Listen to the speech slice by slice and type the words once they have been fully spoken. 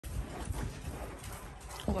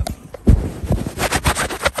Hold on.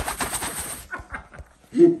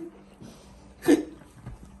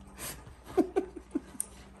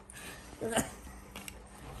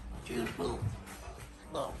 June, move.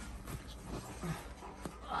 Move.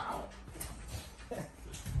 Wow.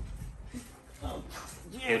 Oh,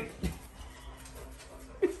 June.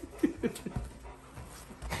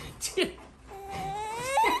 June.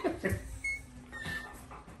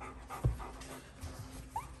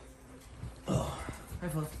 Oh, hi,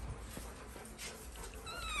 Fluff.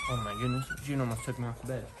 Oh my goodness, June almost took me off the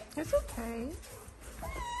bed. It's okay.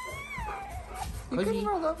 You Cozy. can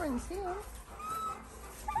roll over and see him.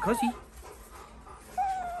 Cozy.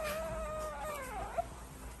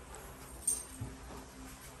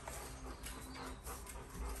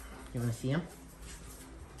 You want to see him?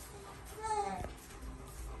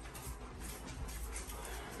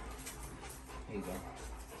 There you go.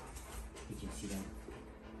 You can see them.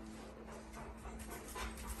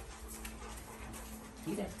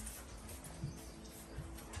 See them.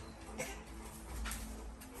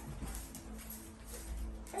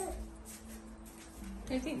 What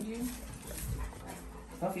do you think, June?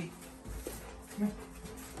 Puffy. Come here.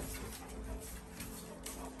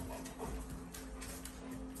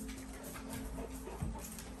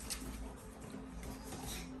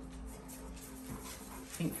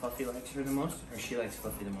 I think Fluffy likes her the most, or she likes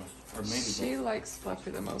Fluffy the most, or maybe She both. likes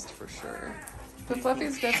Fluffy the most for sure. But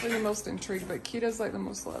Fluffy's definitely the most intrigued, but Kita's like the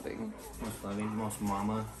most loving. Most loving, most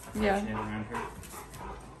mama Yeah. affectionate around her.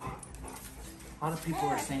 A lot of people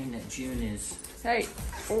are saying that June is Hey.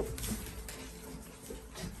 Oh.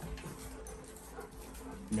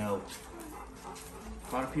 no.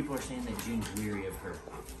 A lot of people are saying that June's weary of her.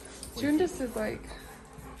 June just is like,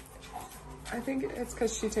 I think it's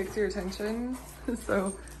because she takes your attention.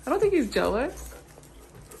 So I don't think he's jealous,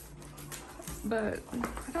 but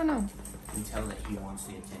I don't know. You can tell that he wants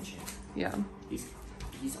the attention. Yeah.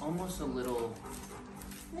 He's almost a little.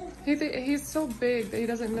 He's so big that he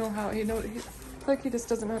doesn't know how, like he just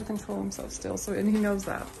doesn't know how to control himself still. So, and he knows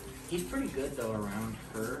that. He's pretty good though around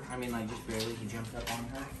her. I mean, like just barely he jumped up on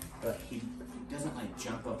her, but he doesn't like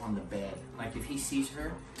jump up on the bed. Like if he sees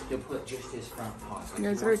her, he'll put just his front paws. Like, Yeah,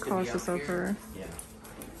 he's very cautious of her. Yeah.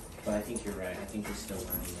 But I think you're right. I think he's still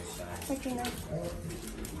learning this side. Okay, now.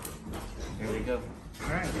 Here we go. All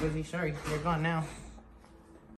right, Rosie. Sorry, you're gone now.